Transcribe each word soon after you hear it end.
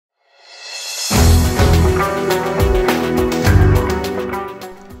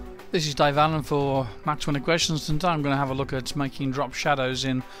This is Dave Allen for Max Winner Questions, and today I'm going to have a look at making drop shadows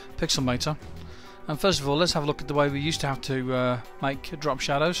in Pixelmator. And first of all, let's have a look at the way we used to have to make drop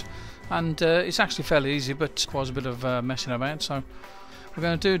shadows, and it's actually fairly easy, but quite a bit of messing about. So we're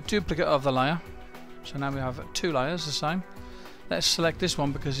going to do a duplicate of the layer. So now we have two layers the same. Let's select this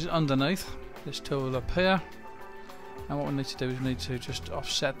one because it's underneath this tool up here, and what we need to do is we need to just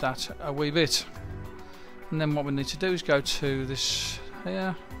offset that a wee bit, and then what we need to do is go to this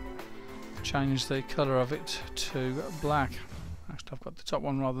here, change the colour of it to black. Actually, I've got the top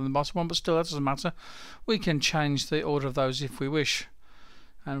one rather than the bottom one, but still that doesn't matter. We can change the order of those if we wish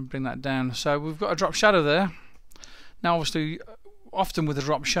and bring that down. So we've got a drop shadow there. Now obviously, often with a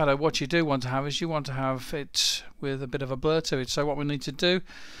drop shadow, what you do want to have is you want to have it with a bit of a blur to it. So what we need to do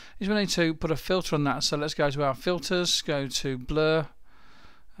is we need to put a filter on that. So let's go to our filters, go to blur,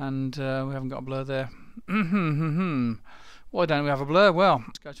 and we haven't got a blur there. Why don't we have a blur? Well,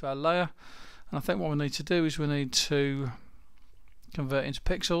 let's go to our layer, and I think what we need to do is we need to convert into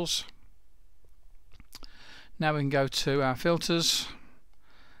pixels. Now we can go to our filters,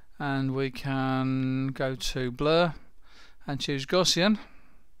 and we can go to blur and choose Gaussian,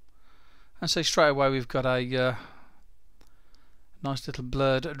 and see straight away we've got a nice little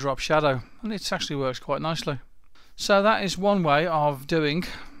blurred drop shadow, and it actually works quite nicely. So that is one way of doing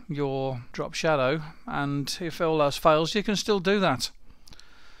your drop shadow, and if all else fails you can still do that.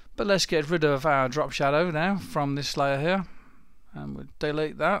 But let's get rid of our drop shadow now from this layer here, and we'll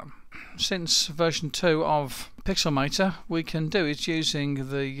delete that. Since version 2 of Pixelmator, we can do it using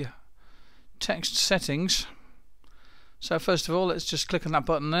the text settings. So first of all, let's just click on that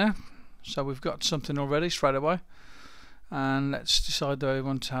button there, so we've got something already straight away, and let's decide that we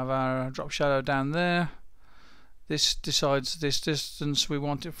want to have our drop shadow down there. This decides this distance we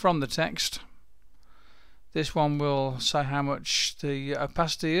want it from the text. This one will say how much the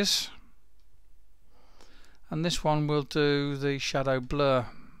opacity is, and this one will do the shadow blur.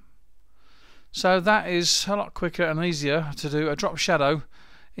 So that is a lot quicker and easier to do a drop shadow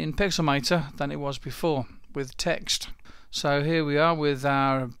in Pixelmator than it was before with text. So here we are with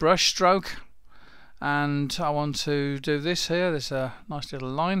our brush stroke, and I want to do this here. There's a nice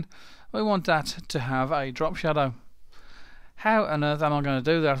little line. We want that to have a drop shadow. How on earth am I going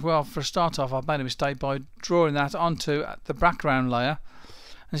to do that? Well, for a start off, I've made a mistake by drawing that onto the background layer.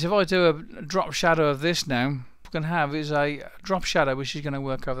 And so if I do a drop shadow of this now, what we're going to have is a drop shadow which is going to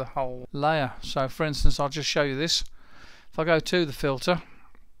work over the whole layer. So for instance, I'll just show you this. If I go to the filter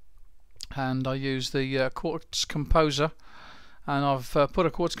and I use the Quartz Composer, and I've put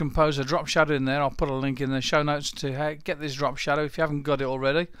a Quartz Composer drop shadow in there. I'll put a link in the show notes to how to get this drop shadow if you haven't got it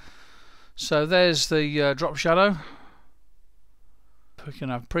already. So there's the drop shadow. We can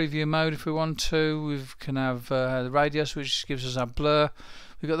have preview mode if we want to. We can have the radius, which gives us our blur.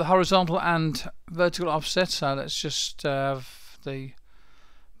 We've got the horizontal and vertical offset, so let's just have the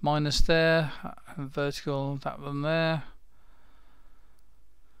minus there, and vertical, that one there.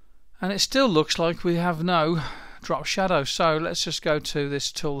 And it still looks like we have no drop shadow, so let's just go to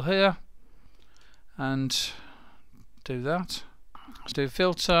this tool here and do that. Let's do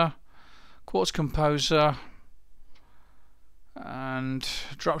filter, Quartz Composer, and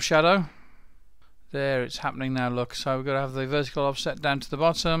drop shadow. There, it's happening now, look. So we've got to have the vertical offset down to the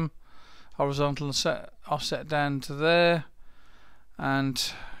bottom, horizontal offset down to there,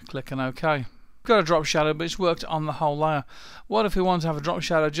 and click on OK. We've got a drop shadow, but it's worked on the whole layer. What if we want to have a drop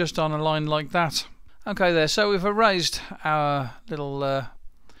shadow just on a line like that? Okay, there, so we've erased our little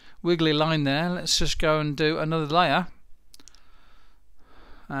wiggly line there. Let's just go and do another layer,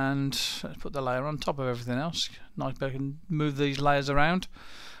 and let's put the layer on top of everything else. Nice, we can move these layers around.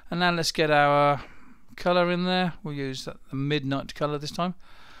 And now let's get our colour in there. We'll use the midnight colour this time,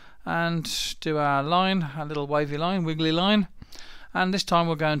 and do our line, our little wavy line, wiggly line, and this time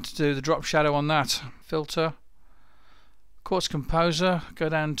we're going to do the drop shadow on that. Filter, Quartz Composer, go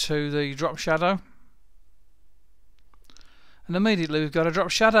down to the drop shadow, and immediately we've got a drop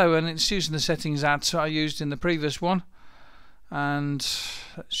shadow, and it's using the settings that I used in the previous one. And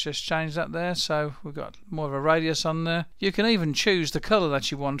let's just change that there, so we've got more of a radius on there. You can even choose the colour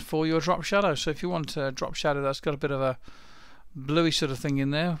that you want for your drop shadow. So if you want a drop shadow that's got a bit of a bluey sort of thing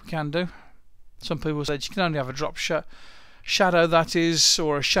in there, we can do. Some people said you can only have a drop shadow that is,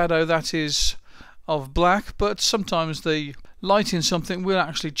 or a shadow that is of black, but sometimes the light in something will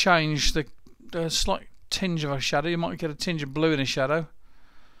actually change the slight tinge of a shadow. You might get a tinge of blue in a shadow.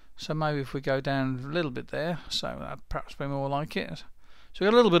 So maybe if we go down a little bit there, so that'd perhaps be more like it. So we've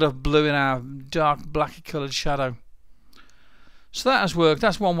got a little bit of blue in our dark blacky coloured shadow. So that has worked.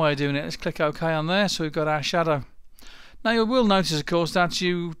 That's one way of doing it. Let's click OK on there, so we've got our shadow. Now you will notice, of course, that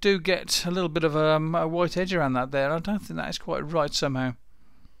you do get a little bit of a white edge around that there. I don't think that is quite right somehow.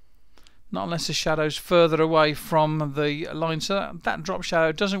 Not unless the shadow's further away from the line. So that drop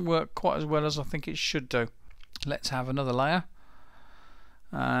shadow doesn't work quite as well as I think it should do. Let's have another layer.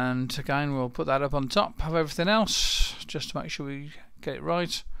 And again, we'll put that up on top of everything else, just to make sure we get it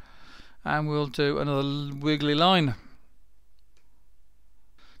right. And we'll do another wiggly line.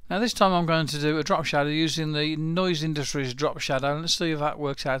 Now this time I'm going to do a drop shadow using the Noise Industries drop shadow. Let's see if that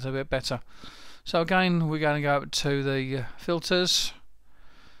works out a bit better. So again, we're going to go up to the filters,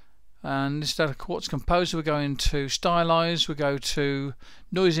 and instead of Quartz Composer we're going to Stylize. We go to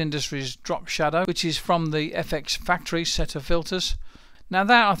Noise Industries drop shadow, which is from the FX Factory set of filters. Now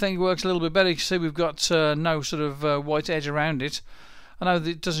that I think works a little bit better. You can see we've got no sort of white edge around it. I know that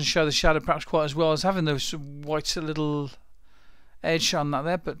it doesn't show the shadow perhaps quite as well as having those white little edge on that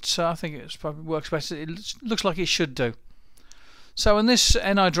there, but I think it probably works better. It looks like it should do. So in this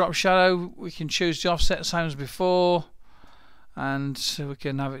NI drop shadow we can choose the offset same as before, and so we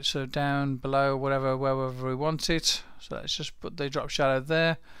can have it sort of down, below, wherever we want it. So let's just put the drop shadow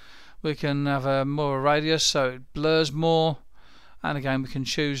there. We can have a more of a radius so it blurs more, and again we can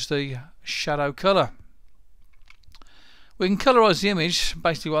choose the shadow colour. We can colorise the image.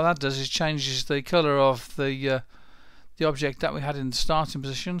 Basically what that does is changes the colour of the object that we had in the starting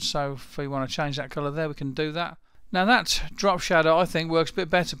position. So if we want to change that colour there, we can do that. Now that drop shadow I think works a bit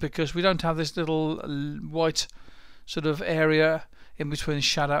better because we don't have this little white sort of area in between the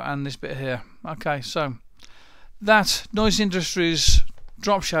shadow and this bit here. Okay, so that Noise Industries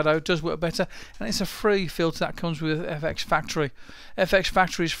drop shadow does work better, and it's a free filter that comes with FX Factory. FX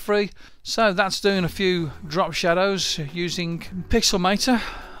Factory is free, so that's doing a few drop shadows using Pixelmator.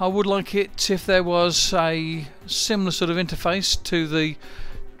 I would like it if there was a similar sort of interface to the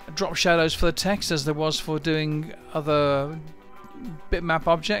drop shadows for the text as there was for doing other bitmap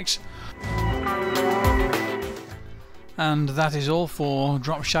objects. And that is all for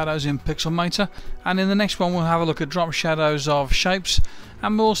drop shadows in Pixelmator, and in the next one we'll have a look at drop shadows of shapes,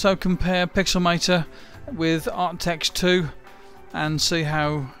 and we'll also compare Pixelmator with ArtText 2 and see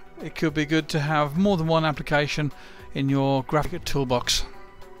how it could be good to have more than one application in your graphic toolbox.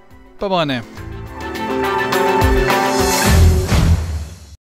 Bye bye now.